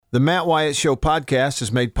The Matt Wyatt Show podcast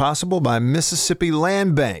is made possible by Mississippi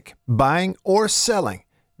Land Bank. Buying or selling,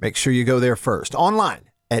 make sure you go there first. Online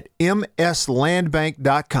at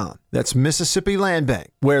mslandbank.com. That's Mississippi Land Bank,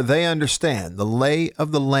 where they understand the lay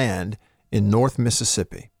of the land in North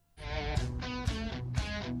Mississippi.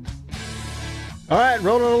 All right,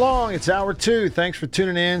 rolling along. It's hour 2. Thanks for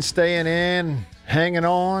tuning in, staying in, hanging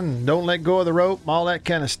on. Don't let go of the rope, all that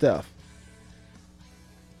kind of stuff.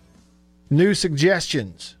 New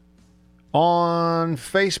suggestions on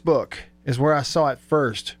Facebook is where I saw it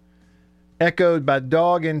first. Echoed by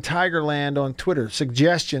Dog in Tigerland on Twitter.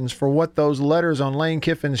 Suggestions for what those letters on Lane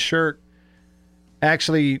Kiffin's shirt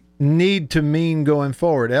actually need to mean going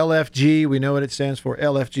forward. LFG, we know what it stands for,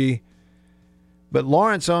 LFG. But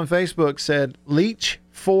Lawrence on Facebook said, Leach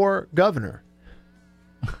for governor.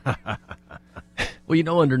 Well, you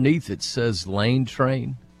know, underneath it says Lane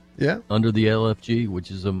Train. Yeah. Under the LFG,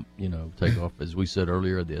 which is takeoff, as we said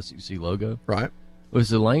earlier, of the SEC logo. Right. Well,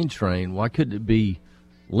 it's the Lane Train. Why couldn't it be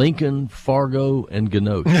Lincoln, Fargo, and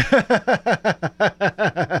Ganoche?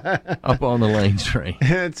 Up on the Lane Train.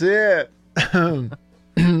 That's it.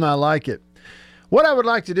 I like it. What I would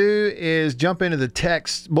like to do is jump into the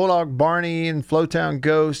text. Bulldog Barney and Flowtown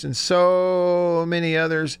Ghost and so many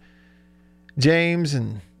others. James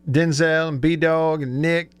and Denzel and B-Dog and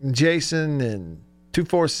Nick and Jason and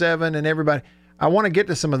 247 and everybody. I want to get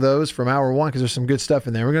to some of those from hour 1 because there's some good stuff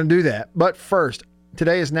in there. We're going to do that. But first,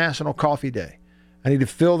 today is National Coffee Day. I need to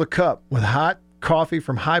fill the cup with hot coffee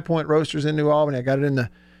from High Point Roasters in New Albany. I got it in the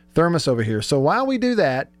thermos over here. So while we do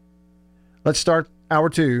that, let's start hour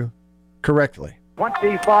 2 correctly.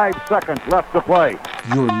 25 seconds left to play.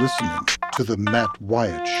 You're listening to the Matt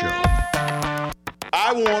Wyatt Show.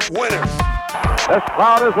 I want winners. This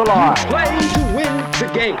crowd is alive. Play to win the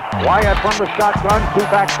game. Wyatt from the shotgun, 2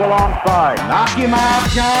 backs alongside. Knock him out,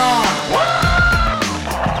 John.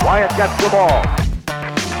 Wyatt gets the ball.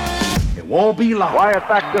 It won't be long. Wyatt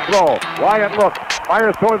back to throw. Wyatt looks,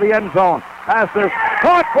 fires toward the end zone. Passes,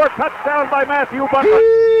 caught for a touchdown by Matthew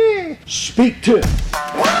Butler. Speak to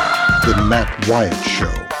The Matt Wyatt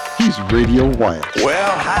Show. He's Radio Wyatt.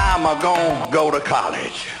 Well, how am I going to go to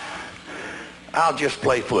college? I'll just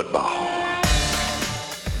play football.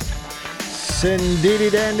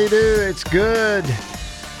 Indeedy dandy do. It's good.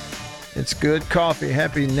 It's good coffee.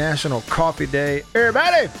 Happy National Coffee Day,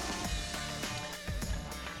 everybody.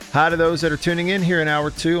 Hi to those that are tuning in here in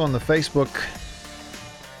hour 2 on the Facebook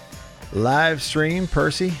live stream.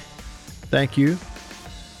 Percy, thank you.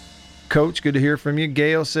 Coach, good to hear from you.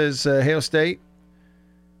 Gail says, Hail State.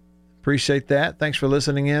 Appreciate that. Thanks for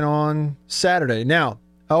listening in on Saturday. Now,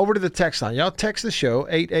 over to the text line. Y'all text the show,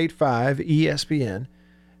 885-ESPN.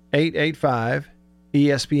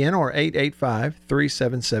 885-ESPN or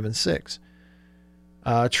 885-3776.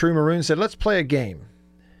 True Maroon said, let's play a game.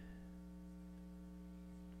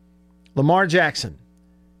 Lamar Jackson,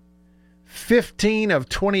 15 of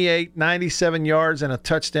 28, 97 yards and a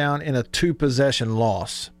touchdown in a 2-possession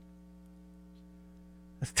loss.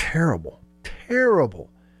 That's terrible. Terrible.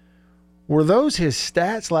 Were those his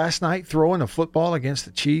stats last night throwing a football against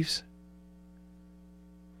the Chiefs?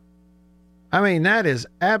 I mean, that is,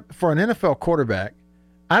 for an NFL quarterback,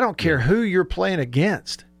 I don't care who you're playing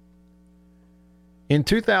against. In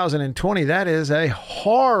 2020, that is a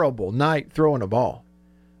horrible night throwing a ball.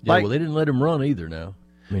 Yeah, well, they didn't let him run either now.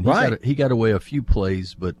 I mean, he got away a few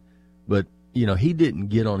plays, but he didn't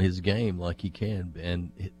get on his game like he can.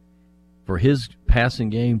 And for his passing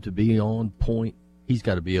game to be on point, he's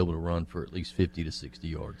got to be able to run for at least 50 to 60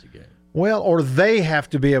 yards a game. Well, or they have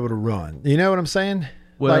to be able to run. You know what I'm saying?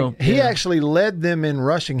 Well, he actually led them in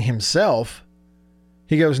rushing himself.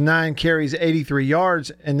 He goes 9 carries, 83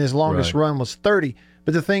 yards, and his longest run was 30.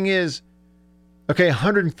 But the thing is,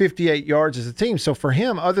 158 yards as a team. So for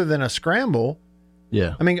him, other than a scramble,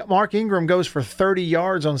 I mean, Mark Ingram goes for 30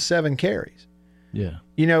 yards on 7 carries. Yeah.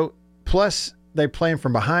 Plus they play him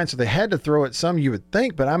from behind, so they had to throw it some, you would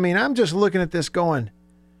think. But, I mean, I'm just looking at this going,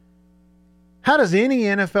 how does any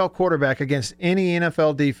NFL quarterback against any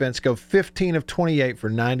NFL defense go 15 of 28 for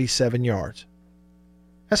 97 yards?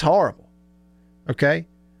 That's horrible. Okay?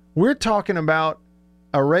 We're talking about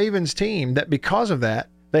a Ravens team that because of that,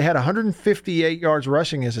 they had 158 yards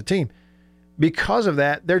rushing as a team. Because of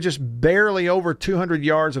that, they're just barely over 200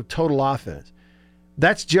 yards of total offense.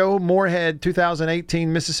 That's Joe Moorhead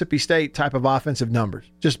 2018 Mississippi State type of offensive numbers.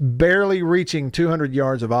 Just barely reaching 200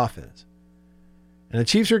 yards of offense. And the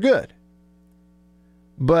Chiefs are good.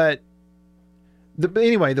 But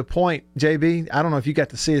anyway, the point, JB, I don't know if you got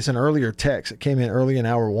to see this in earlier text. It came in early in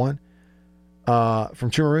hour 1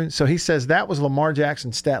 from True Maroon. So he says that was Lamar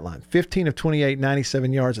Jackson's stat line. 15 of 28,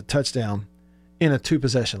 97 yards, a touchdown in a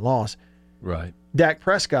 2-possession loss. Right. Dak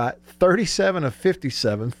Prescott, 37 of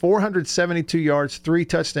 57, 472 yards, 3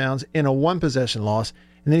 touchdowns in a 1-possession loss.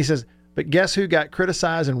 And then he says, but guess who got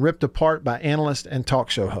criticized and ripped apart by analysts and talk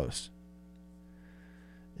show hosts?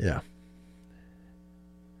 Yeah.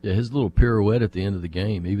 Yeah, his little pirouette at the end of the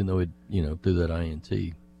game, even though it, threw that INT,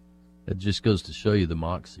 it just goes to show you the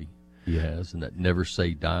moxie he has and that never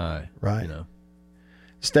say die. Right.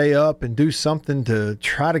 Stay up and do something to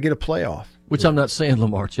try to get a playoff. Which I'm not saying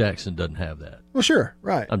Lamar Jackson doesn't have that. Well, sure,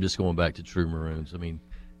 right. I'm just going back to True Maroons. I mean,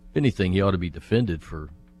 if anything, he ought to be defended for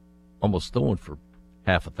almost throwing for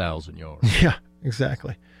half 1,000 yards. Yeah,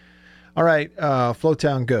 exactly. All right,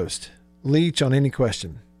 Flowtown Ghost. Leach on any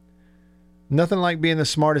question. Nothing like being the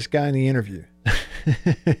smartest guy in the interview.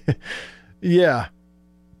 Yeah.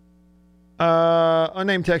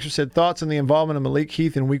 Unnamed texter said, thoughts on the involvement of Malik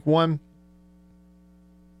Heath in week 1?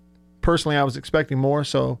 Personally, I was expecting more,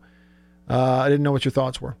 so I didn't know what your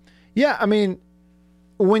thoughts were. Yeah, I mean,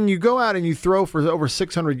 when you go out and you throw for over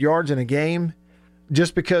 600 yards in a game,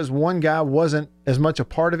 just because one guy wasn't as much a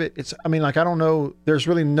part of it, I don't know, there's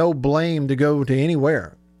really no blame to go to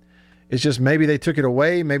anywhere. It's just maybe they took it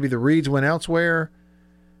away, maybe the reads went elsewhere.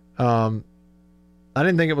 I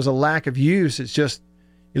didn't think it was a lack of use. It's just,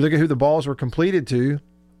 you look at who the balls were completed to,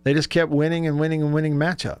 they just kept winning and winning and winning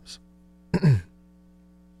matchups.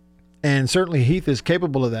 And certainly Heath is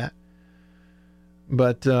capable of that.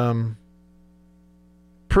 But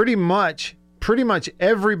pretty much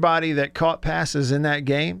everybody that caught passes in that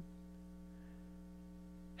game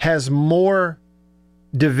has more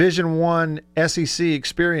Division I SEC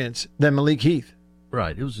experience than Malik Heath.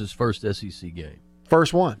 Right. It was his first SEC game.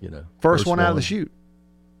 First one. First one out of the chute.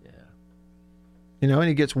 Yeah. And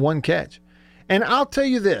he gets 1 catch. And I'll tell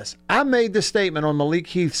you this. I made the statement on Malik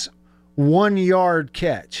Heath's 1-yard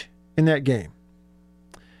catch in that game.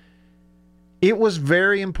 It was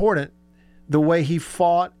very important the way he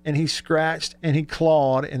fought and he scratched and he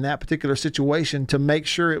clawed in that particular situation to make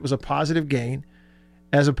sure it was a positive gain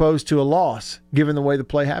as opposed to a loss, given the way the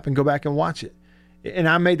play happened. Go back and watch it. And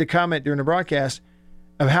I made the comment during the broadcast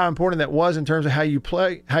of how important that was in terms of how you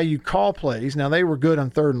play, how you call plays. Now, they were good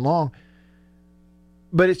on 3rd and long,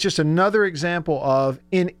 but it's just another example of,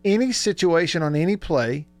 in any situation on any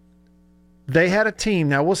play, they had a team.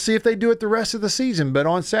 Now, we'll see if they do it the rest of the season, but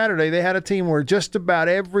on Saturday, they had a team where just about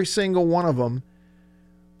every single one of them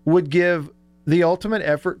would give the ultimate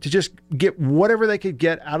effort to just get whatever they could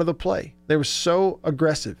get out of the play. They were so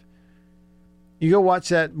aggressive. You go watch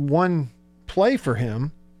that one play for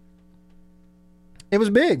him. It was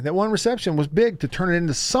big. That one reception was big to turn it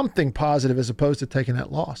into something positive as opposed to taking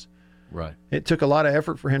that loss. Right. It took a lot of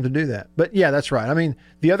effort for him to do that. But, yeah, that's right. I mean,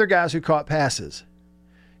 the other guys who caught passes,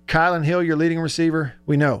 Kylan Hill, your leading receiver,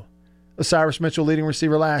 we know. Osiris Mitchell, leading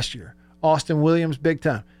receiver last year. Austin Williams, big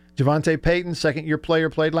time. Javonte Payton, second-year player,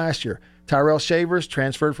 played last year. Tyrell Shavers,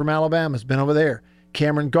 transferred from Alabama, has been over there.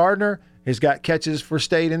 Cameron Gardner has got catches for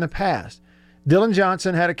State in the past. Dylan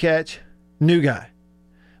Johnson had a catch, new guy.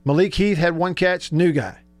 Malik Heath had 1 catch, new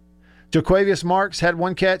guy. Jaquavius Marks had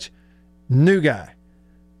 1 catch, new guy.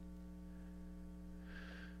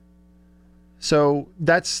 So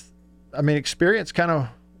that's, experience kind of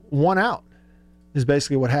won out is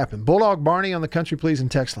basically what happened. Bulldog Barney on the Country Pleasing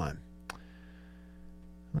text line.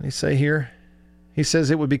 What do you say here? He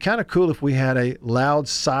says it would be kind of cool if we had a loud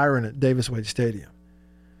siren at Davis Wade Stadium.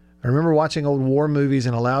 I remember watching old war movies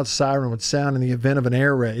and a loud siren would sound in the event of an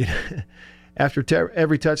air raid. After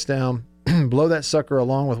every touchdown, blow that sucker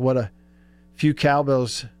along with what a few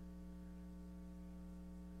cowbells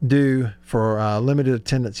do for limited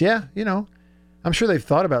attendance. Yeah, I'm sure they've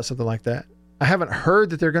thought about something like that. I haven't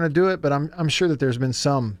heard that they're going to do it, but I'm sure that there's been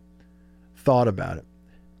some thought about it.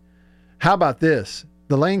 How about this?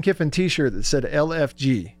 The Lane Kiffin t-shirt that said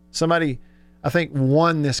LFG. Somebody, I think,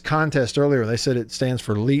 won this contest earlier. They said it stands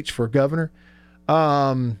for Leach for Governor.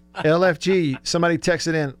 LFG, somebody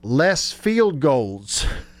texted in, less field goals.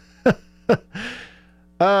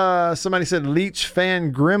 Somebody said Leach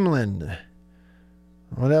fan gremlin.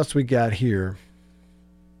 What else we got here?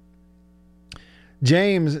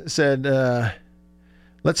 James said,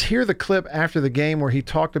 let's hear the clip after the game where he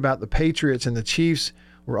talked about the Patriots and the Chiefs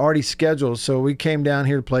were already scheduled, so we came down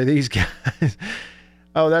here to play these guys.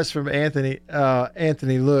 Oh, that's from Anthony.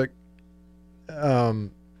 Anthony, look,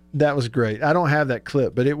 that was great. I don't have that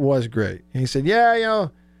clip, but it was great. And he said, yeah,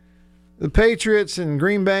 the Patriots and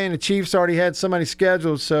Green Bay and the Chiefs already had somebody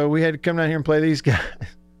scheduled, so we had to come down here and play these guys.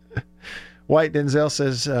 White Denzel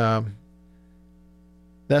says,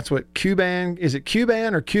 that's what Cuban, is it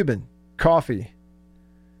Cuban or Cuban coffee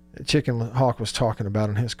that Chicken Hawk was talking about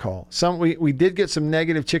on his call. We did get some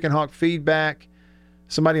negative Chicken Hawk feedback.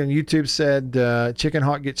 Somebody on YouTube said Chicken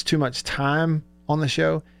Hawk gets too much time on the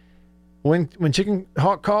show. When Chicken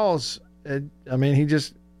Hawk calls,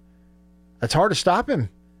 it's hard to stop him.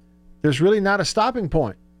 There's really not a stopping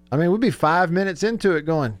point. I mean, we'd be 5 minutes into it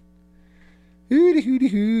going, hooty, hooty,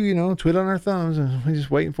 hoo, twiddling our thumbs, and we're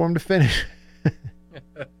just waiting for him to finish. It's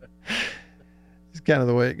kind of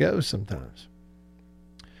the way it goes sometimes.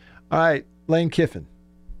 All right, Lane Kiffin.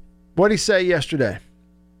 What did he say yesterday?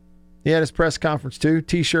 He had his press conference too,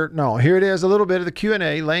 T-shirt and all. Here it is, a little bit of the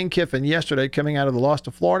Q&A. Lane Kiffin yesterday coming out of the loss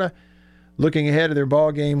to Florida, looking ahead of their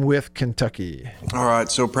ball game with Kentucky. All right,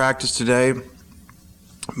 so practice today.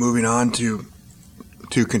 Moving on to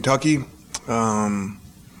Kentucky.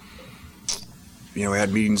 We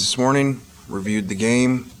had meetings this morning, reviewed the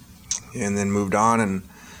game, and then moved on. And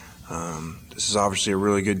this is obviously a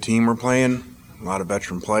really good team we're playing. A lot of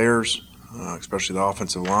veteran players, especially the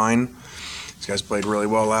offensive line. These guys played really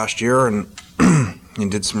well last year and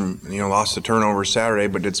did some, lost the turnover Saturday,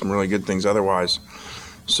 but did some really good things otherwise.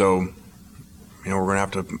 So, we're going to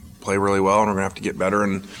have to play really well, and we're going to have to get better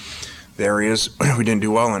in the areas we didn't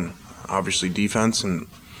do well in. Obviously defense and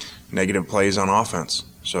negative plays on offense.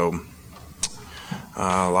 So,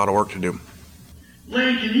 a lot of work to do.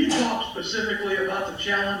 Lane, can you talk specifically about the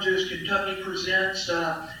challenges Kentucky presents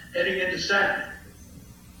heading into Saturday?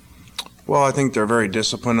 Well, I think they're very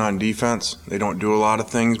disciplined on defense. They don't do a lot of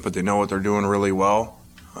things, but they know what they're doing really well.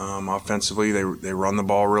 Offensively, they run the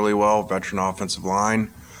ball really well, veteran offensive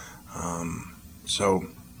line. So,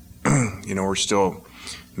 we're still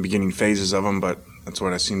in beginning phases of them, but that's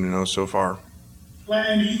what I seem to know so far.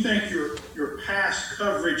 Lane, do you think your pass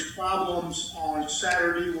coverage problems on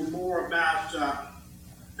Saturday were more about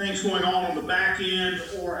things going on the back end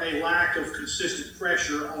or a lack of consistent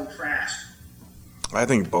pressure on Trask? I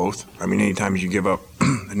think both. I mean, anytime you give up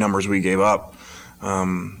the numbers we gave up,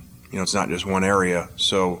 it's not just one area.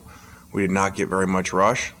 So we did not get very much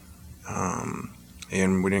rush,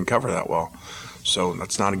 and we didn't cover that well. So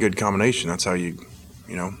that's not a good combination. That's how you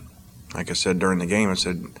like I said during the game, I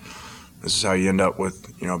said this is how you end up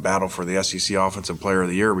with, a battle for the SEC Offensive Player of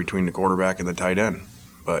the Year between the quarterback and the tight end.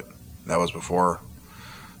 But that was before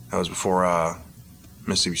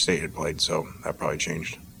Mississippi State had played, so that probably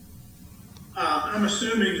changed. I'm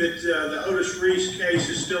assuming that the Otis Reese case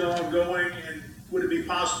is still ongoing, and would it be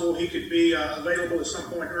possible he could be available at some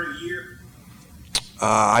point during the year?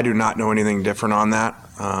 I do not know anything different on that.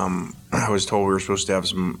 I was told we were supposed to have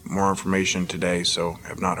some more information today, so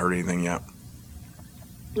have not heard anything yet.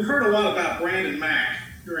 We heard a lot about Brandon Mack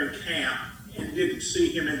during camp and didn't see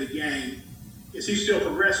him in the game. Is he still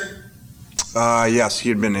progressing? Yes, he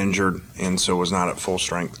had been injured and so was not at full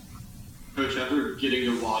strength. Coach, after getting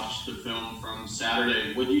to watch the film from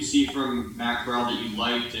Saturday, what do you see from Mack Brown that you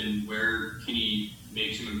liked, and where can he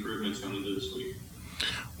make some improvements going into this week?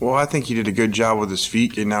 Well, I think he did a good job with his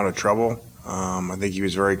feet getting out of trouble. I think he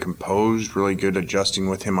was very composed, really good adjusting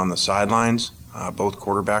with him on the sidelines. Both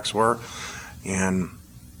quarterbacks were.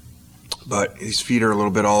 But his feet are a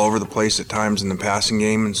little bit all over the place at times in the passing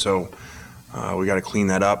game, and so we got to clean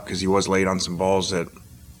that up because he was late on some balls that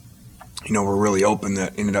were really open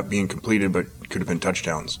that ended up being completed but could have been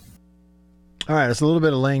touchdowns. All right, it's a little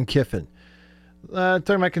bit of Lane Kiffin.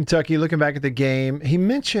 Talking about Kentucky, looking back at the game, he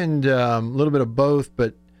mentioned a little bit of both,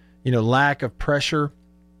 but, lack of pressure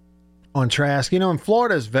on Trask. And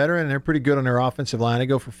Florida's veteran, they're pretty good on their offensive line. They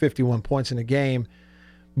go for 51 points in a game.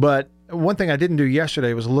 But one thing I didn't do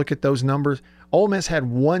yesterday was look at those numbers. Ole Miss had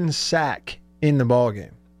one sack in the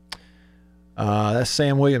ballgame. That's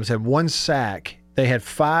Sam Williams had one sack. They had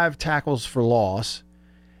 5 tackles for loss.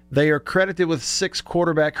 They are credited with 6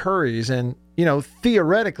 quarterback hurries. And,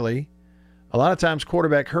 theoretically, a lot of times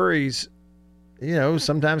quarterback hurries,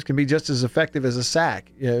 sometimes can be just as effective as a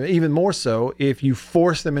sack. Even more so if you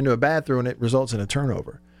force them into a bad throw and it results in a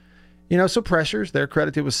turnover. So pressures, they're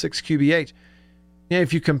credited with 6 QBH.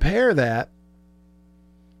 If you compare that,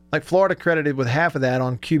 like Florida credited with half of that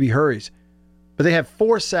on QB hurries, but they have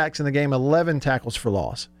 4 sacks in the game, 11 tackles for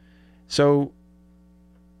loss. So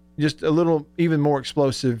just a little even more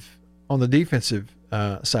explosive on the defensive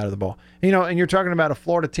side of the ball. And you're talking about a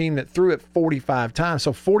Florida team that threw it 45 times.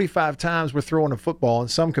 So 45 times we're throwing a football in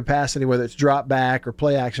some capacity, whether it's drop back or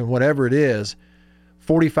play action, whatever it is,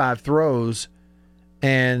 45 throws.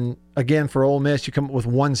 And again, for Ole Miss, you come up with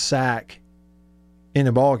 1 sack in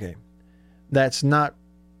a ball game. That's not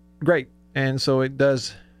great. And so it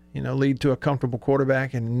does, lead to a comfortable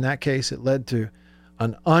quarterback. And in that case, it led to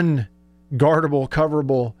an unguardable,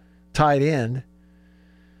 coverable tight end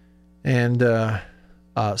and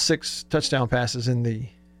 6 touchdown passes in the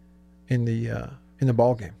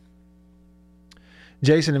ball game.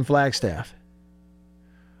 Jason in Flagstaff.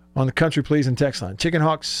 on the Country Pleasing text line. Chicken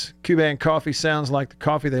Hawk's Cuban coffee sounds like the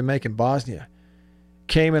coffee they make in Bosnia.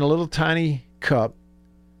 Came in a little tiny cup.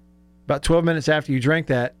 About 12 minutes after you drank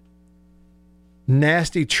that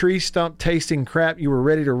nasty tree stump tasting crap, you were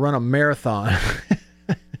ready to run a marathon.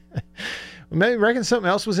 Maybe reckon something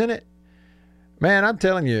else was in it. Man, I'm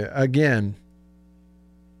telling you, again,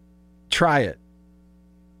 try it.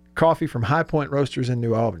 Coffee from High Point Roasters in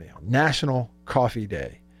New Albany on National Coffee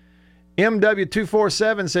Day.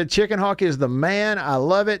 MW247 said, Chicken Hawk is the man. I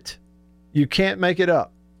love it. You can't make it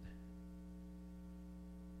up.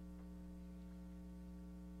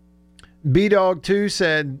 B-Dog2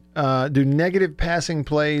 said, do negative passing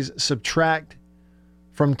plays subtract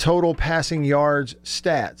from total passing yards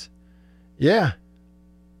stats? Yeah.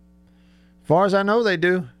 As far as I know, they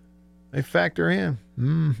do. They factor in.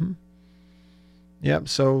 Mm-hmm. Yep.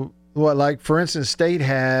 So, for instance, State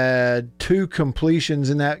had 2 completions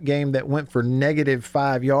in that game that went for negative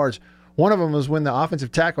 5 yards. One of them was when the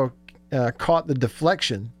offensive tackle caught the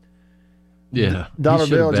deflection. Yeah. Dollar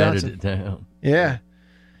Bill Johnson. It down. Yeah.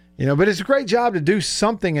 But it's a great job to do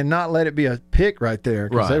something and not let it be a pick right there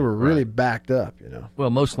because they were really backed up, Well,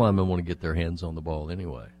 most linemen want to get their hands on the ball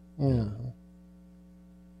anyway. Mm-hmm.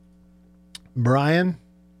 Brian,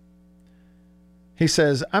 he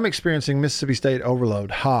says, I'm experiencing Mississippi State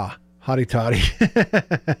overload. Ha, hotty toddy.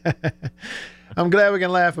 I'm glad we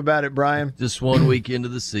can laugh about it, Brian. Just 1 week into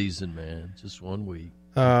the season, man. Just 1 week.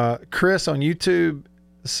 Chris on YouTube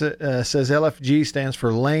says LFG stands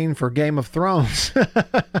for Lane for Game of Thrones.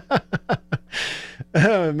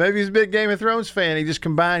 Maybe he's a big Game of Thrones fan. He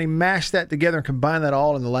mashed that together and combined that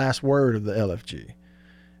all in the last word of the LFG.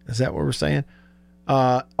 Is that what we're saying?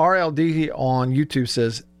 RLD on YouTube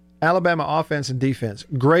says Alabama offense and defense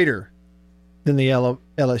greater than the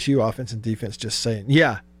LSU offense and defense. Just saying.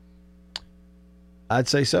 Yeah, I'd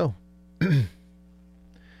say so.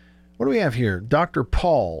 What do we have here? Dr.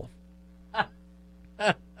 Paul.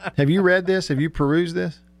 Have you read this? Have you perused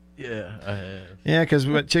this? Yeah, I have. Yeah, because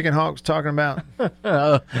what Chicken Hawk's talking about.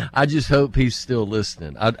 I just hope he's still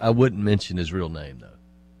listening. I wouldn't mention his real name, though.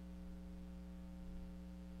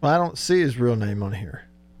 Well, I don't see his real name on here.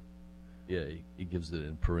 Yeah, he gives it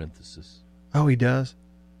in parentheses. Oh, he does?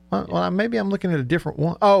 Well, maybe I'm looking at a different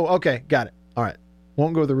one. Oh, okay. Got it. All right.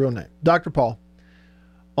 Won't go with the real name. Dr. Paul.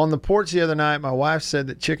 On the porch the other night, my wife said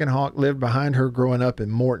that Chicken Hawk lived behind her growing up in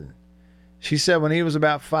Morton. She said when he was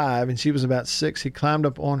about 5 and she was about 6, he climbed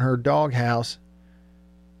up on her doghouse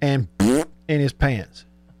and in his pants.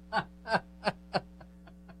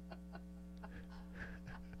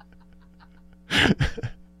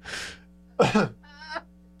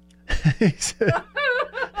 He said,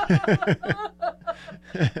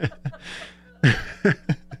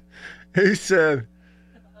 he said,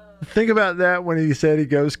 think about that when he said he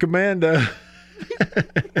goes commando.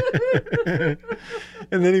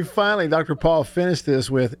 And then he finally, Dr. Paul finished this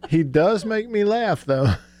with, he does make me laugh,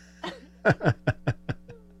 though.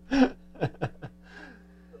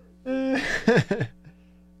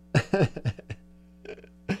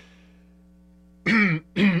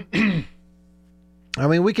 I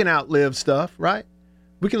mean, we can outlive stuff, right?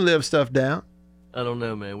 We can live stuff down. I don't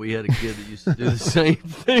know, man. We had a kid that used to do the same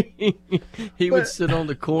thing. He would sit on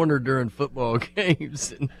the corner during football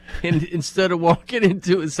games, and instead of walking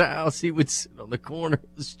into his house, he would sit on the corner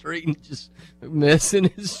of the street and just mess in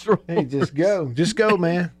his drawers. Hey, just go,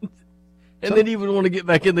 man. And then he would want to get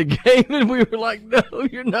back in the game, and we were like, no,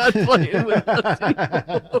 you're not playing with us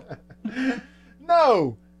anymore.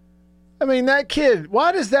 No. I mean, that kid,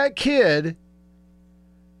 why does that kid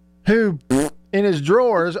who in his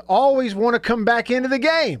drawers always want to come back into the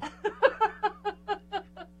game?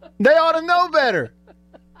 They ought to know better.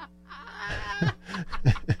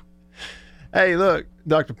 Hey, look,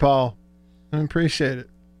 Dr. Paul, I appreciate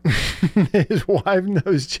it. His wife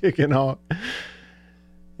knows Chicken Hawk.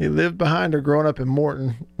 He lived behind her growing up in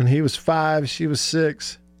Morton. When he was 5, she was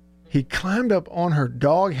 6. He climbed up on her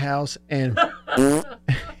doghouse and...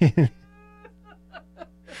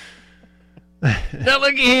 Now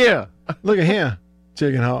look at here. Look at him,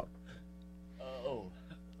 Chicken Hawk. Oh,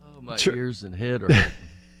 my ears and head are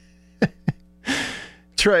hurting.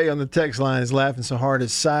 Trey on the text line is laughing so hard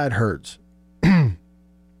his side hurts.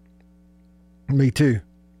 Me too.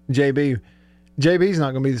 JB's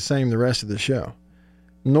not going to be the same the rest of the show.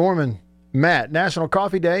 Norman, Matt, National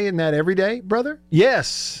Coffee Day, isn't that every day, brother?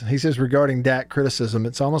 Yes. He says regarding Dak criticism,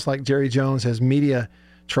 it's almost like Jerry Jones has media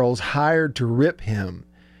trolls hired to rip him.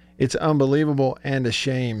 It's unbelievable and a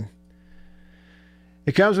shame.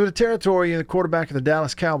 It comes with the territory, and the quarterback of the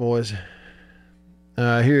Dallas Cowboys.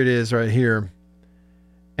 Here it is right here.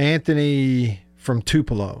 Anthony from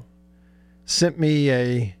Tupelo sent me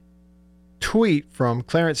a tweet from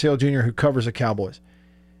Clarence Hill Jr., who covers the Cowboys.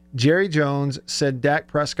 Jerry Jones said Dak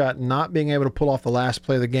Prescott not being able to pull off the last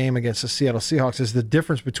play of the game against the Seattle Seahawks is the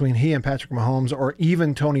difference between he and Patrick Mahomes or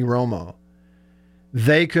even Tony Romo.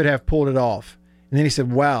 They could have pulled it off. And then he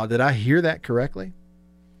said, wow, did I hear that correctly?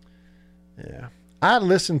 Yeah. I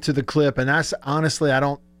listened to the clip, and I honestly,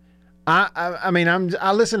 I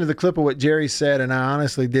listened to the clip of what Jerry said, and I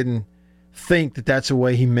honestly didn't think that that's the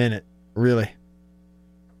way he meant it, really.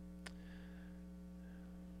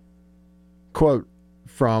 Quote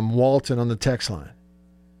from Walton on the text line.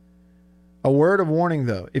 A word of warning,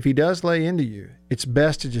 though. If he does lay into you, it's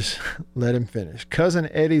best to just let him finish. Cousin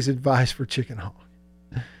Eddie's advice for Chicken Hawk.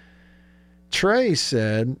 Trey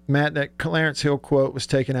said, Matt, that Clarence Hill quote was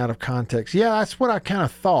taken out of context. Yeah, that's what I kind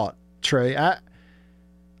of thought, Trey. I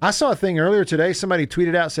saw a thing earlier today. Somebody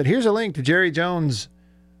tweeted out, said, here's a link to Jerry Jones.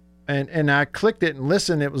 And I clicked it and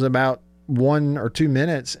listened. It was about 1 or 2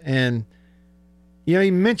 minutes. And, you know,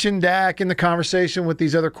 he mentioned Dak in the conversation with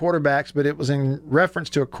these other quarterbacks, but it was in reference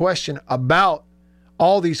to a question about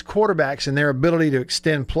all these quarterbacks and their ability to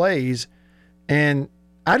extend plays. And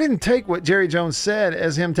I didn't take what Jerry Jones said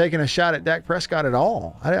as him taking a shot at Dak Prescott at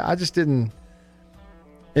all. I just didn't.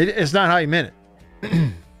 It's not how he meant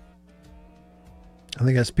it. I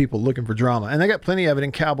think that's people looking for drama. And they got plenty of it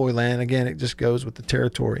in Cowboy land. Again, it just goes with the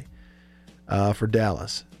territory for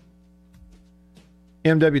Dallas.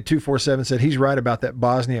 MW247 said he's right about that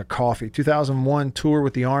Bosnia coffee. 2001 tour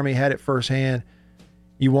with the Army, had it firsthand.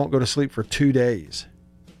 You won't go to sleep for 2 days.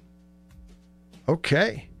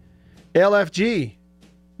 Okay. LFG.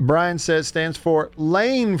 Brian says stands for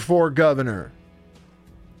Lane for Governor.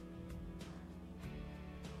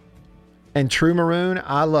 And True Maroon,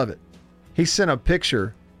 I love it. He sent a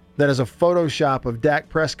picture that is a Photoshop of Dak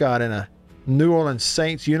Prescott in a New Orleans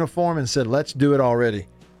Saints uniform and said, let's do it already.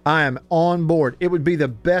 I am on board. It would be the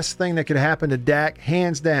best thing that could happen to Dak,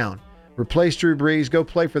 hands down. Replace Drew Brees, go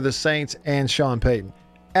play for the Saints and Sean Payton.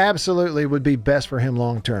 Absolutely would be best for him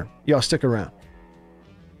long term. Y'all stick around.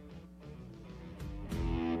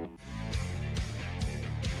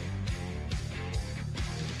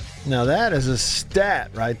 Now that is a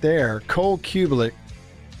stat right there. Cole Kubelik,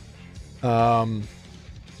 former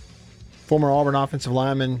Auburn offensive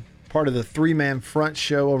lineman, part of the three-man front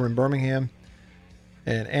show over in Birmingham,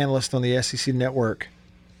 and analyst on the SEC Network.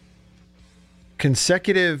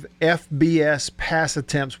 Consecutive FBS pass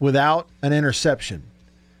attempts without an interception.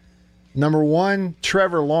 Number 1,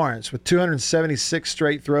 Trevor Lawrence with 276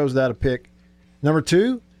 straight throws without a pick. Number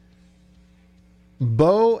 2,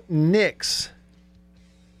 Bo Nix,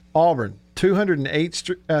 Auburn,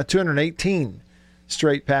 218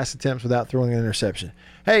 straight pass attempts without throwing an interception.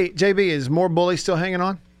 Hey, JB, is More Bully still hanging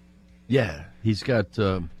on? Yeah, he's got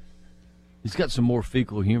some more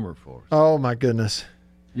fecal humor for us. Oh my goodness.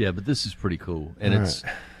 Yeah, but this is pretty cool, and All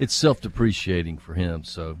it's self-depreciating for him,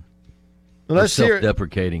 so let's hear it.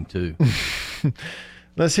 Self-deprecating too.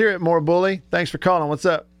 Let's hear it, More Bully. Thanks for calling. What's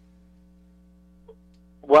up?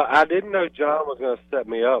 Well, I didn't know John was going to set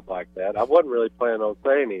me up like that. I wasn't really planning on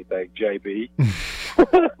saying anything, JB.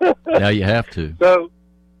 Now you have to. So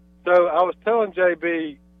I was telling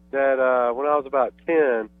JB that when I was about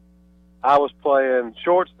 10, I was playing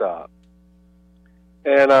shortstop.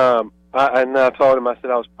 And I told him, I said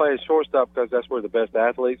I was playing shortstop because that's where the best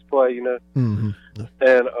athletes play, you know. Mm-hmm.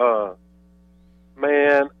 And,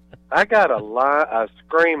 man, I got a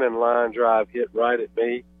screaming line drive hit right at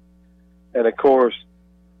me. And, of course,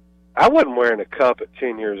 I wasn't wearing a cup at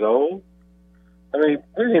 10 years old. I mean,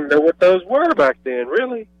 we didn't even know what those were back then,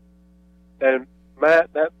 really. And,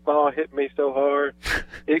 Matt, that ball hit me so hard,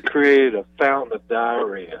 it created a fountain of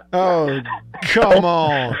diarrhea. Oh, come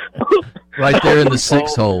on. Right there in the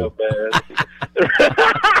 6 hole.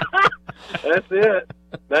 That's it.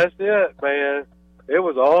 That's it, man. It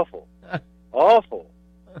was awful. Awful.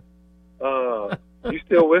 You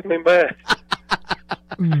still with me, Matt?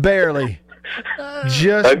 Barely.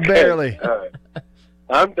 Just okay. Barely. All right.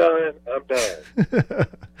 I'm done. But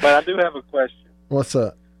I do have a question. What's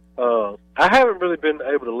up? I haven't really been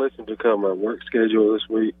able to listen to kind of my work schedule this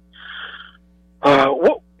week.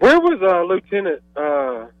 Where was Lieutenant?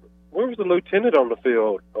 Where was the lieutenant on the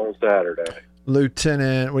field on Saturday?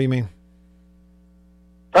 Lieutenant, what do you mean?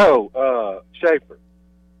 Oh, Schaefer.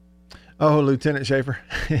 Oh, Lieutenant Schaefer.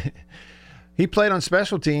 He played on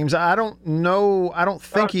special teams. I don't know. I don't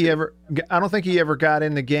think he ever got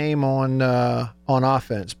in the game on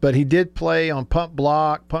offense, but he did play on punt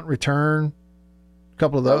block, punt return, a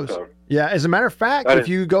couple of those. Okay. Yeah. As a matter of fact, if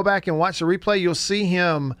you go back and watch the replay, you'll see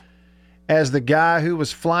him as the guy who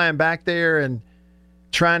was flying back there and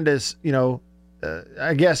trying to,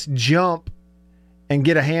 I guess, jump and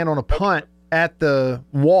get a hand on a punt at the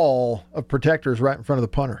wall of protectors right in front of the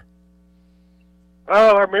punter.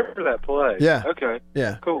 Oh, I remember that play. Yeah. Okay.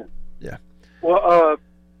 Yeah. Cool. Yeah. Well,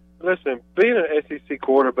 listen, being an SEC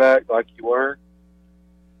quarterback like you were,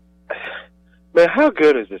 man, how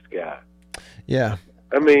good is this guy? Yeah.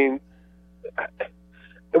 I mean,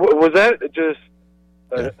 was that just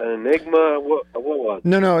an enigma? What was it?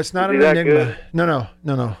 No, it's not an enigma. Good? No.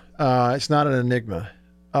 It's not an enigma.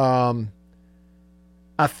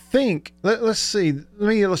 I think, let's see, let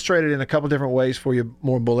me illustrate it in a couple different ways for you,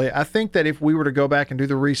 more Bully. I think that if we were to go back and do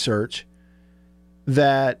the research,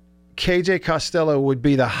 that KJ Costello would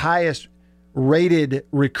be the highest rated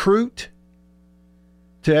recruit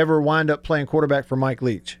to ever wind up playing quarterback for Mike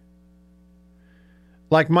Leach.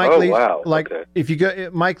 Like Mike Leach, wow. like Okay. if you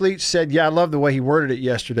go, Mike Leach said, yeah, I love the way he worded it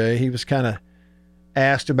yesterday. He was kind of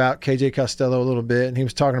asked about KJ Costello a little bit, and he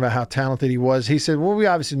was talking about how talented he was. He said, well, we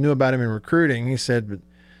obviously knew about him in recruiting. He said, but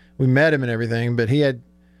we met him and everything, but he had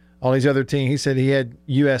all these other teams. He said he had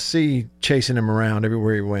USC chasing him around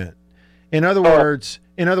everywhere he went. In other words,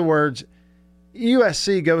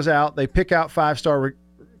 USC goes out, they pick out 5-star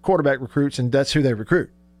quarterback recruits, and that's who they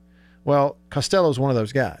recruit. Well, Costello's one of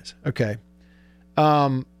those guys. Okay.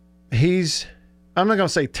 He's, I'm not going to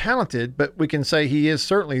say talented, but we can say he is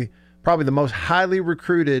certainly probably the most highly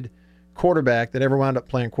recruited quarterback that ever wound up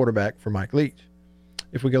playing quarterback for Mike Leach,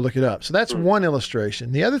 if we go look it up. So that's one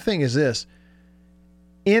illustration. The other thing is this.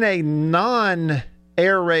 In a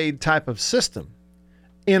non-air raid type of system,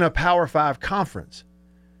 in a Power 5 conference,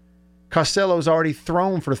 Costello's already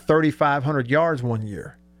thrown for 3,500 yards one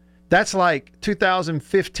year. That's like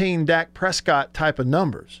 2015 Dak Prescott type of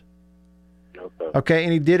numbers. Okay,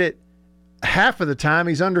 and he did it half of the time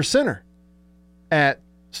he's under center at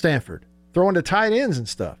Stanford, throwing to tight ends and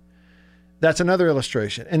stuff. That's another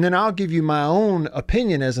illustration. And then I'll give you my own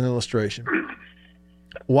opinion as an illustration.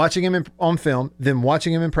 Watching him on film, then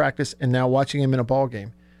watching him in practice, and now watching him in a ball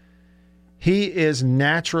game. He is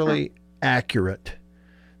naturally accurate.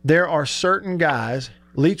 There are certain guys,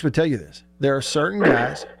 Leach would tell you this, there are certain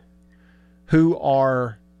guys who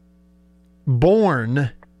are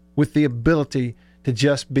born with the ability to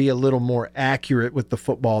just be a little more accurate with the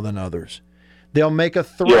football than others. They'll make a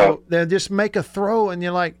throw. Yeah. They'll just make a throw, and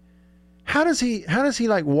you're like, how does he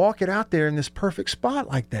like walk it out there in this perfect spot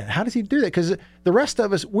like that? How does he do that? Because the rest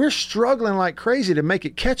of us, we're struggling like crazy to make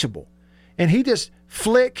it catchable. And he just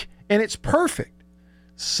flick, and it's perfect.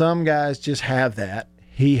 Some guys just have that.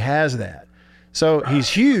 He has that. So he's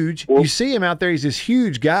huge. You see him out there. He's this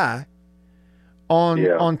huge guy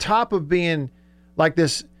on top of being like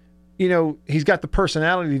this, you know, he's got the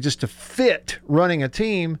personality just to fit running a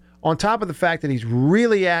team on top of the fact that he's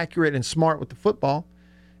really accurate and smart with the football.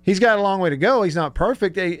 He's got a long way to go. He's not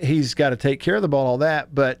perfect. He's got to take care of the ball, all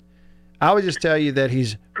that. But I would just tell you that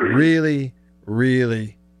he's really,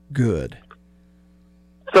 really good.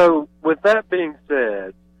 So with that being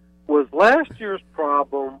said, was last year's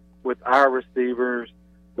problem with our receivers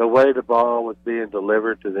the way the ball was being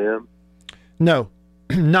delivered to them? No,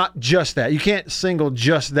 not just that. You can't single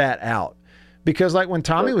just that out, because like when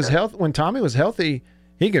Tommy was healthy,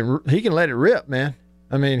 he can let it rip, man.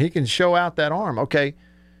 I mean, he can show out that arm. Okay,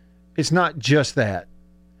 it's not just that.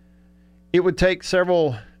 It would take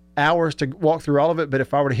several hours to walk through all of it, but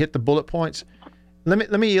if I were to hit the bullet points,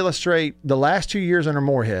 let me illustrate the last 2 years under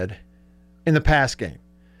Moorhead in the pass game.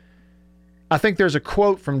 I think there's a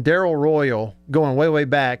quote from Darrell Royal going way, way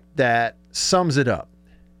back that sums it up.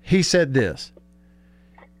 He said this: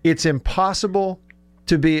 "It's impossible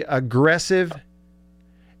to be aggressive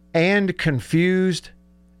and confused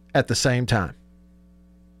at the same time."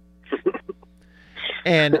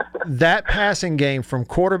 And that passing game from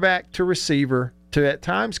quarterback to receiver to at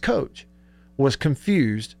times coach was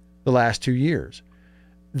confused the last 2 years.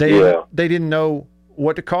 They didn't know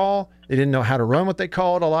what to call. They didn't know how to run what they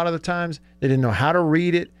called a lot of the times. They didn't know how to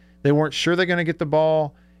read it. They weren't sure they're going to get the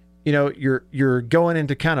ball. You know, you're going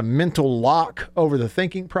into kind of mental lock over the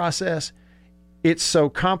thinking process. It's so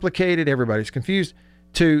complicated. Everybody's confused.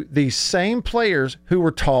 To these same players who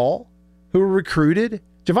were tall, who were recruited.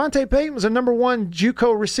 Javonte Payton was a number one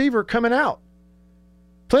JUCO receiver coming out.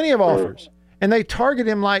 Plenty of offers. And they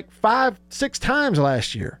targeted him like 5-6 times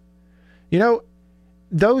last year. You know,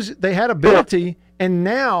 they had ability, and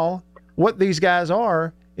now what these guys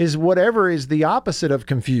are is whatever is the opposite of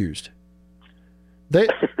confused.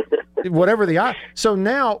 So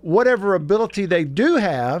now whatever ability they do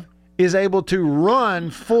have is able to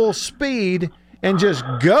run full speed and just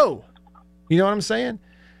go. You know what I'm saying?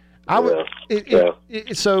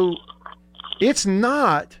 So it's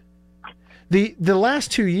not the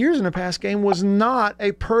last 2 years in the pass game was not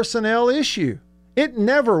a personnel issue. It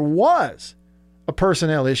never was a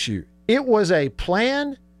personnel issue. It was a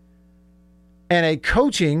plan and a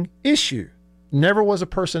coaching issue. Never was a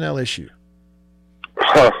personnel issue.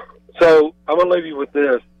 So I'm going to leave you with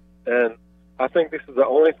this, and I think this is the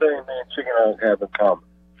only thing me and Chicken Eyes have in common,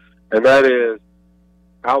 and that is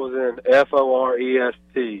I was in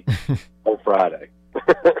FOREST on Friday.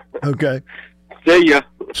 Okay. See ya.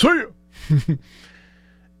 See ya.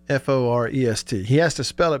 FOREST. He has to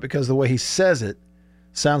spell it because the way he says it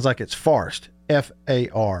sounds like it's farced.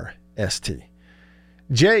 FARST.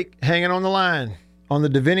 Jake hanging on the line on the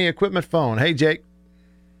Davini Equipment phone. Hey, Jake.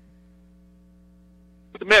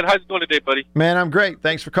 Man, how's it going today, buddy? Man, I'm great.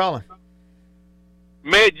 Thanks for calling.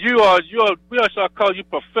 Man, we also call you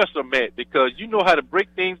Professor Matt because you know how to break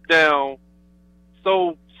things down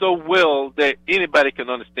so well that anybody can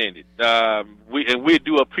understand it. We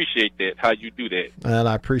do appreciate that, how you do that. And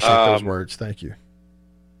I appreciate those words. Thank you.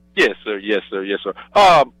 Yes, sir. Yes, sir. Yes, sir.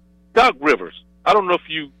 Doc Rivers. I don't know if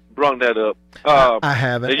you brought that up. I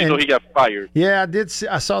haven't. You know he got fired. Yeah, I did.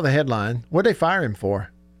 I saw the headline. What did they fire him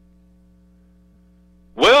for?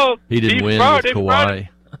 Well, he didn't win with Kawhi.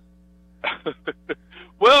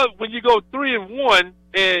 Well, when you go 3-1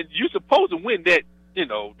 and you're supposed to win that,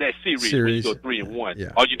 that series when you go 3-1,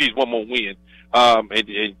 yeah. All you need is one more win.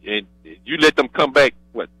 And you let them come back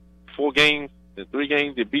 4 games and 3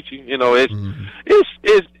 games to beat you.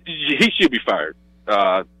 It's he should be fired.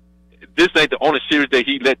 This ain't the only series that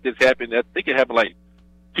he let this happen. I think it happened like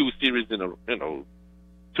 2 series in 2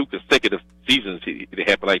 consecutive seasons. It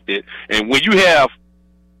happened like that. And when you have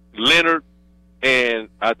Leonard and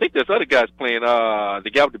I think there's other guys playing,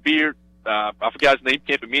 the guy with the beard, I forgot his name,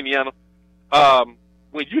 he came from Indiana.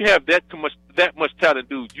 When you have that much talent,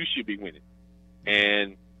 dude, you should be winning.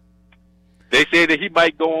 And they say that he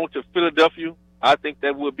might go on to Philadelphia. I think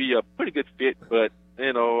that would be a pretty good fit. But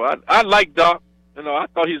I like Doc. I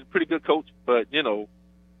thought he was a pretty good coach. But you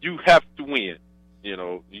have to win.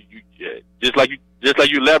 You just like you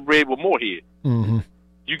elaborated with Moorhead. Mm-hmm.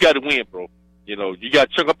 You got to win, bro. You got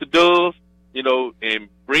to chunk up the dubs. And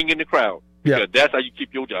bring in the crowd. Because that's how you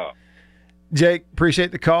keep your job. Jake,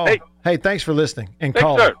 appreciate the call. Hey, thanks for listening and thanks,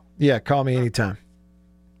 calling. Sir. Yeah, call me anytime.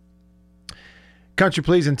 Country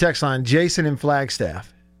Please and text line, Jason in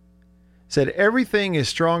Flagstaff said, everything is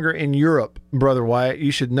stronger in Europe, Brother Wyatt.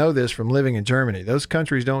 You should know this from living in Germany. Those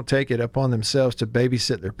countries don't take it upon themselves to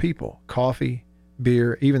babysit their people. Coffee,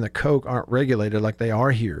 beer, even the Coke aren't regulated like they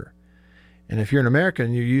are here. And if you're an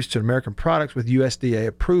American, you're used to American products with USDA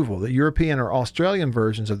approval. The European or Australian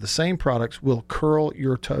versions of the same products will curl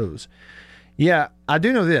your toes. Yeah, I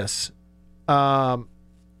do know this.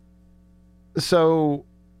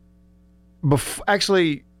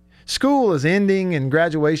 Actually, school is ending and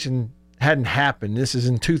graduation hadn't happened. This is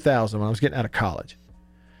in 2000 when I was getting out of college.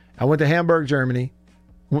 I went to Hamburg, Germany,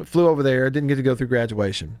 flew over there, didn't get to go through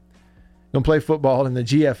graduation. Gonna play football in the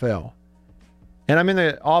GFL. And I'm in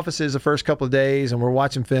the offices the first couple of days, and we're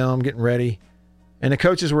watching film, getting ready. And the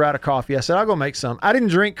coaches were out of coffee. I said, I'll go make some. I didn't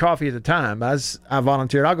drink coffee at the time. I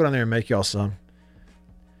volunteered. I'll go down there and make y'all some.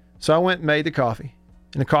 So I went and made the coffee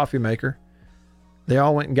in the coffee maker. They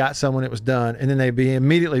all went and got some when it was done, and then they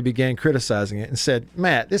immediately began criticizing it and said,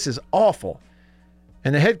 Matt, this is awful.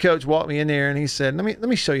 And the head coach walked me in there, and he said, let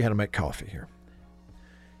me show you how to make coffee here.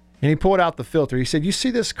 And he pulled out the filter. He said, you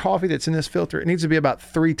see this coffee that's in this filter? It needs to be about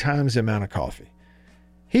 3 times the amount of coffee.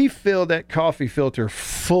 He filled that coffee filter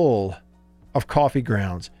full of coffee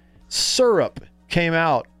grounds. Syrup came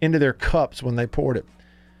out into their cups when they poured it.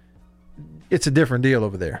 It's a different deal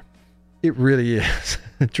over there. It really is.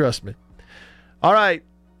 Trust me. All right.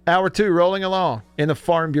 Hour 2 rolling along in the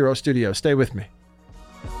Farm Bureau studio. Stay with me.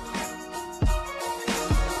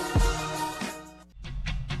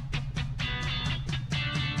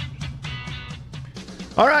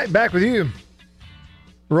 All right. Back with you.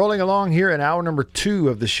 Rolling along here in hour number 2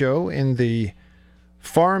 of the show in the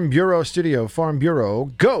Farm Bureau studio. Farm Bureau,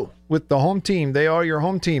 go with the home team. They are your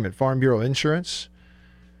home team at Farm Bureau Insurance.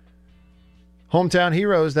 Hometown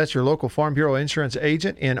Heroes, that's your local Farm Bureau insurance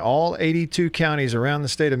agent in all 82 counties around the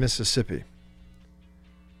state of Mississippi.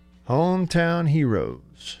 Hometown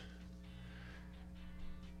Heroes.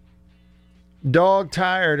 Dog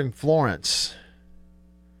Tired in Florence.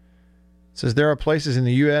 Says there are places in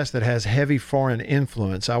the U.S. that has heavy foreign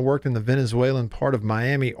influence. I worked in the Venezuelan part of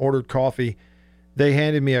Miami, ordered coffee. They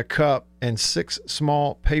handed me a cup and 6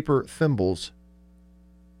 small paper thimbles.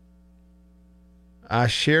 I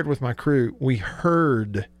shared with my crew. We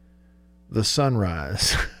heard the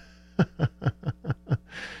sunrise.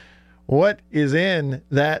 What is in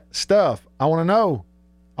that stuff? I want to know.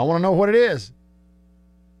 I want to know what it is.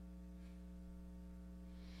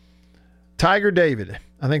 Tiger David.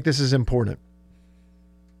 I think this is important.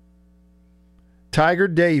 Tiger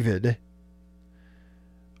David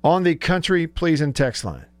on the Country Pleasing text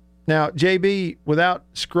line. Now, JB,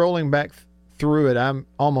 without scrolling back through it, I'm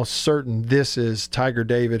almost certain this is Tiger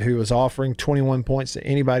David who was offering 21 points to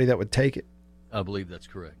anybody that would take it. I believe that's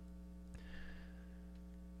correct.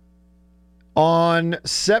 On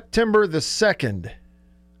September the 2nd,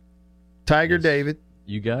 Tiger David.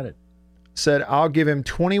 You got it. Said, I'll give him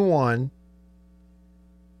 21.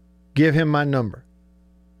 Give him my number.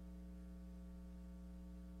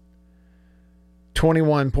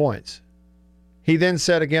 21 points. He then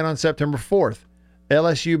said again on September 4th,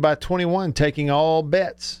 LSU by 21, taking all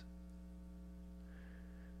bets.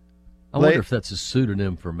 I wonder if that's a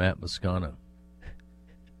pseudonym for Matt Moscano.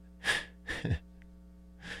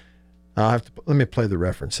 Let me play the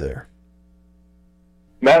reference there.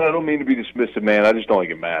 Matt, I don't mean to be dismissive, man. I just don't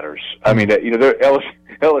think it matters. I mean,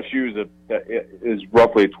 LSU is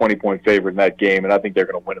roughly a 20-point favorite in that game, and I think they're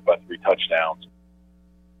going to win it by 3 touchdowns.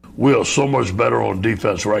 We are so much better on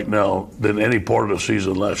defense right now than any part of the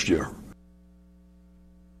season last year.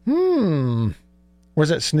 Where's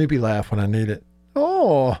that Snoopy laugh when I need it?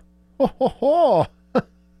 Oh, ho, ho, ho.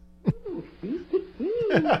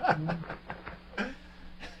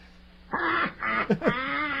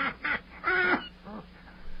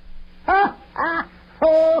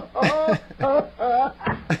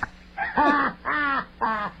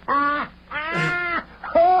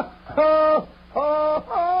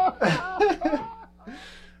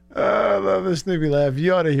 I love the Snoopy laugh.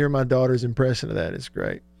 You ought to hear my daughter's impression of that. It's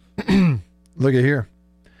great. Look at here.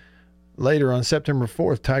 Later on September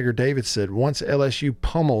 4th, Tiger David said, once LSU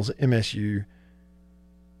pummels MSU,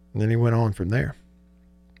 and then he went on from there.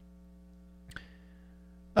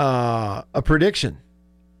 A prediction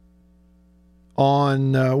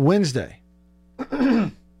on Wednesday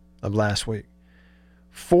of last week.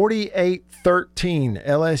 48-13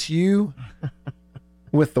 LSU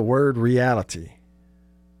with the word reality.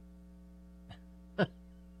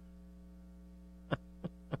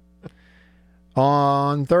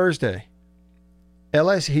 On Thursday,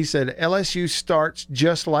 he said LSU starts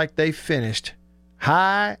just like they finished.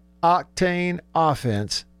 High octane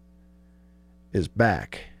offense is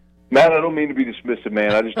back. Matt, I don't mean to be dismissive,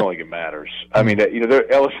 man. I just don't think it matters. I mean,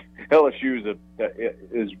 LSU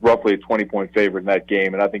is roughly a 20-point favorite in that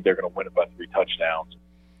game, and I think they're going to win it by 3 touchdowns.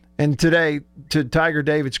 And today, to Tiger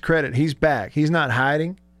David's credit, he's back. He's not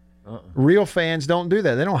hiding. Real fans don't do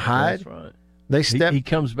that. They don't hide. That's right. He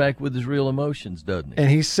comes back with his real emotions, doesn't he? And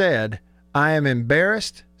he said, I am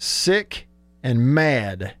embarrassed, sick, and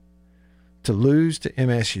mad to lose to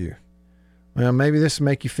MSU. Well, maybe this will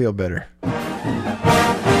make you feel better.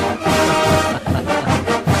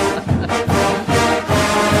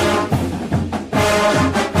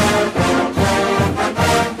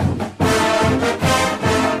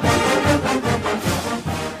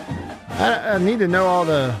 I need to know all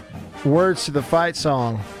the words to the fight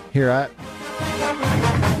song here.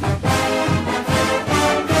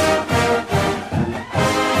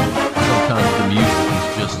 Sometimes the music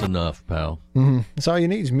is just enough, pal. That's all you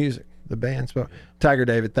need is music. The band's Tiger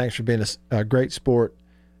David, thanks for being a great sport.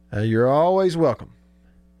 You're always welcome.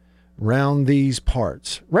 Round these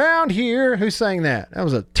parts. Round here. Who sang that? That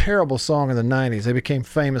was a terrible song in the 90s. They became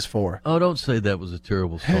famous for. Oh, don't say that was a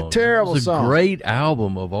terrible song. Terrible it was a song. Great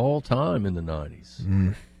album of all time in the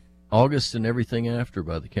 90s. August and Everything After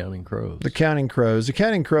by the Counting Crows. The Counting Crows. The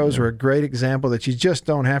Counting Crows are a great example that you just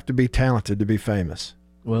don't have to be talented to be famous.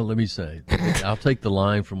 Well, let me say, I'll take the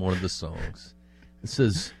line from one of the songs. It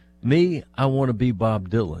says, me, I want to be Bob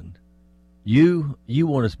Dylan. You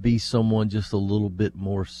want to be someone just a little bit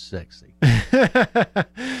more sexy. That's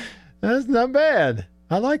not bad.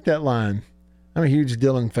 I like that line. I'm a huge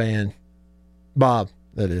Dylan fan. Bob,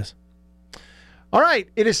 that is. All right,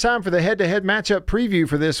 it is time for the head-to-head matchup preview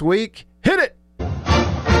for this week. Hit it!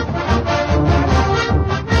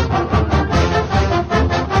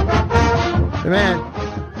 Man,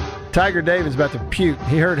 Tiger David's about to puke.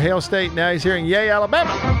 He heard Hail State, now he's hearing Yay, Alabama.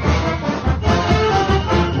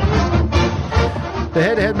 The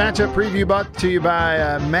head-to-head matchup preview brought to you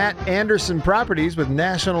by Matt Anderson Properties with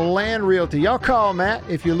National Land Realty. Y'all call Matt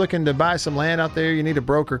if you're looking to buy some land out there. You need a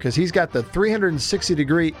broker because he's got the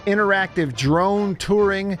 360-degree interactive drone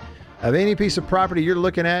touring of any piece of property you're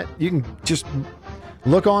looking at. You can just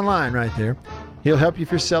look online right there. He'll help you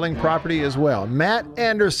if you're selling property as well. Matt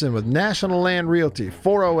Anderson with National Land Realty,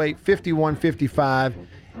 408-5155.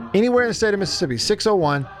 Anywhere in the state of Mississippi,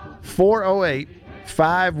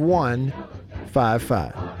 601-408-5155.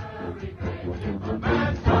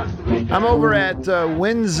 I'm over at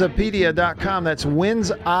winsipedia.com. That's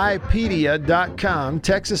winsipedia.com.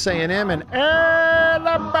 Texas A&M and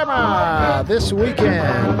Alabama this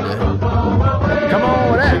weekend. Come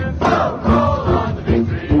on with that.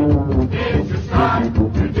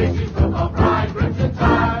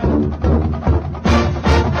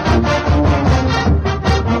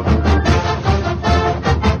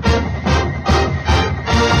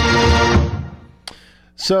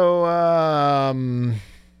 So,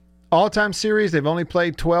 all-time series, they've only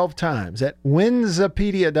played 12 times at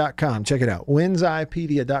winsipedia.com. Check it out,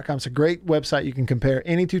 winsipedia.com. It's a great website. You can compare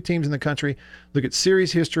any two teams in the country, look at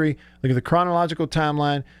series history, look at the chronological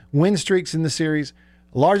timeline, win streaks in the series,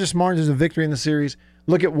 largest margins of victory in the series,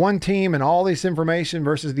 look at one team and all this information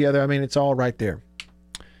versus the other. I mean, it's all right there.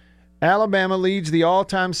 Alabama leads the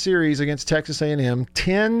all-time series against Texas A&M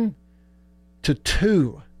 10-2.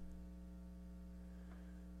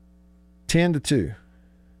 10-2.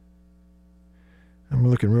 I'm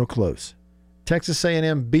looking real close. Texas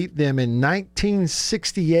A&M beat them in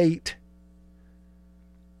 1968.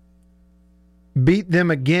 Beat them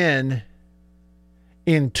again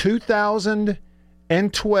in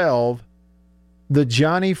 2012, the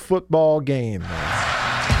Johnny football game.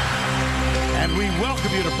 And we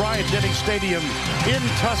welcome you to Bryant-Denny Stadium in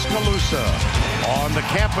Tuscaloosa on the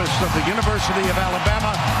campus of the University of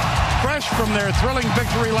Alabama. Fresh from their thrilling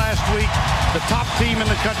victory last week, the top team in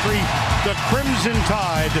the country, the Crimson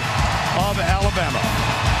Tide of Alabama.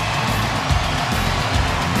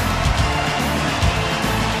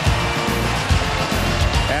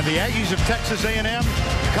 And the Aggies of Texas A&M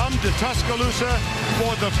come to Tuscaloosa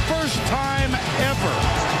for the first time ever.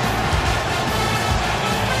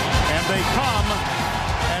 And they come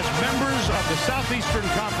as members of the Southeastern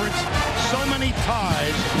Conference. So many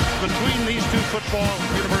ties between these two football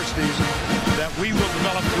universities that we will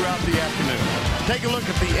develop throughout the afternoon. Take a look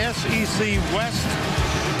at the SEC West.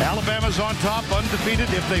 Alabama's on top, undefeated.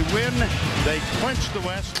 If they win, they clinch the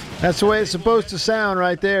West. That's the way it's supposed to sound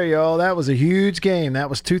right there, y'all. That was a huge game. That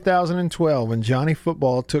was 2012 when Johnny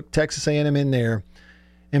Football took Texas A&M in there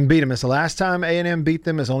and beat them. It's the last time A&M beat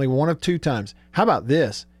them. It's only one of two times. How about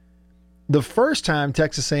this? The first time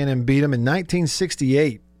Texas A&M beat them in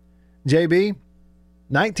 1968. JB,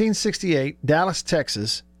 1968, Dallas,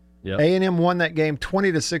 Texas. Yep. A&M won that game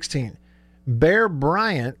 20-16. Bear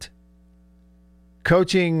Bryant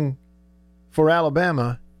coaching for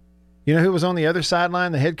Alabama. You know who was on the other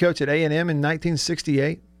sideline, the head coach at A&M in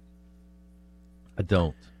 1968? I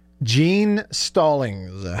don't. Gene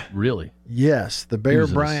Stallings. Really? Yes, the Bear he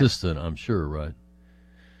was Bryant. An assistant, I'm sure, right?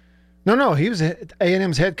 No, he was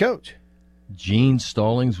A&M's head coach. Gene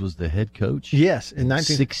Stallings was the head coach? Yes, in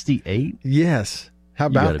 1968? Yes. How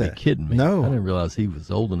about that? You got to be kidding me. No. I didn't realize he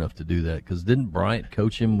was old enough to do that, because didn't Bryant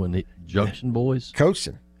coach him when the Junction Boys? Coached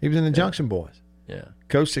him. He was in the Junction Boys. Yeah.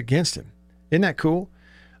 Coached against him. Isn't that cool?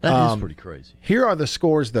 That is pretty crazy. Here are the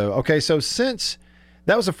scores, though. Okay, so since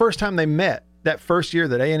that was the first time they met, that first year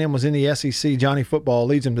that A&M was in the SEC, Johnny Football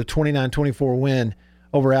leads them to 29-24 win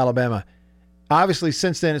over Alabama. Obviously,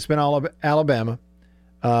 since then, it's been all Alabama.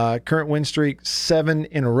 Current win streak, 7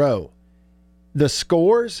 in a row. The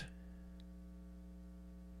scores,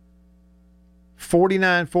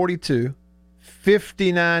 49-42,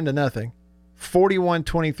 59-0,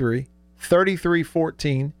 41-23,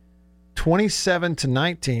 33-14,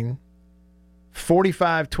 27-19,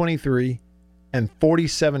 45-23, and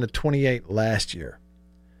 47-28 last year.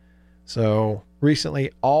 So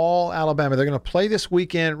recently, all Alabama. They're going to play this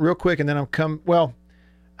weekend real quick, and then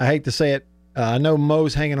I hate to say it. I know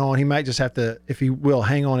Mo's hanging on. He might just have to, if he will,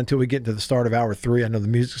 hang on until we get to the start of hour 3. I know the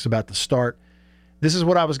music's about to start. This is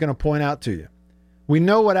what I was going to point out to you. We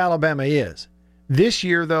know what Alabama is. This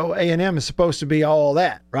year, though, A&M is supposed to be all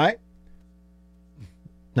that, right?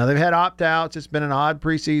 Now, they've had opt-outs. It's been an odd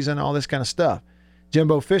preseason, all this kind of stuff.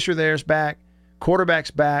 Jimbo Fisher there's back.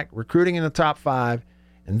 Quarterback's back. Recruiting in the top 5.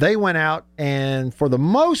 And they went out and, for the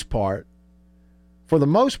most part,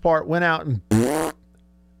 went out and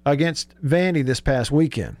against Vandy this past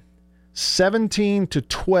weekend.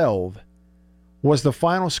 17-12 was the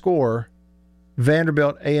final score,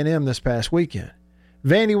 Vanderbilt A&M this past weekend.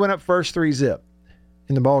 Vandy went up first 3-zip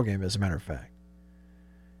in the ballgame, as a matter of fact.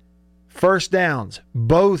 First downs,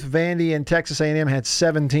 both Vandy and Texas A&M had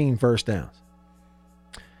 17 first downs.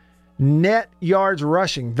 Net yards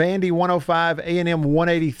rushing, Vandy 105, A&M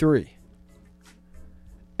 183.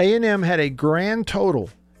 A&M had a grand total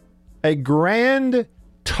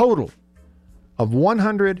of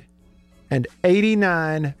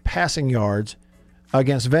 189 passing yards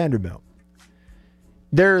against Vanderbilt.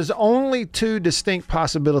 There's only 2 distinct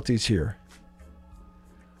possibilities here.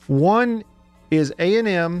 One is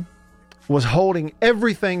A&M was holding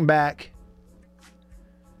everything back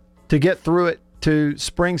to get through it to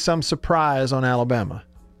spring some surprise on Alabama,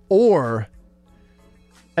 or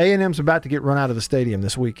A&M's about to get run out of the stadium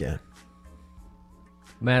this weekend.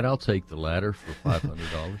 Matt, I'll take the latter for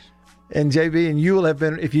 $500. And JB, and you will have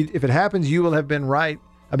been, if it happens, you will have been right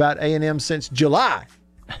about A&M since July,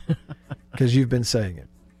 because you've been saying it.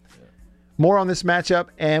 More on this matchup,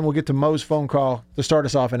 and we'll get to Mo's phone call to start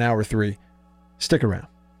us off in hour 3. Stick around.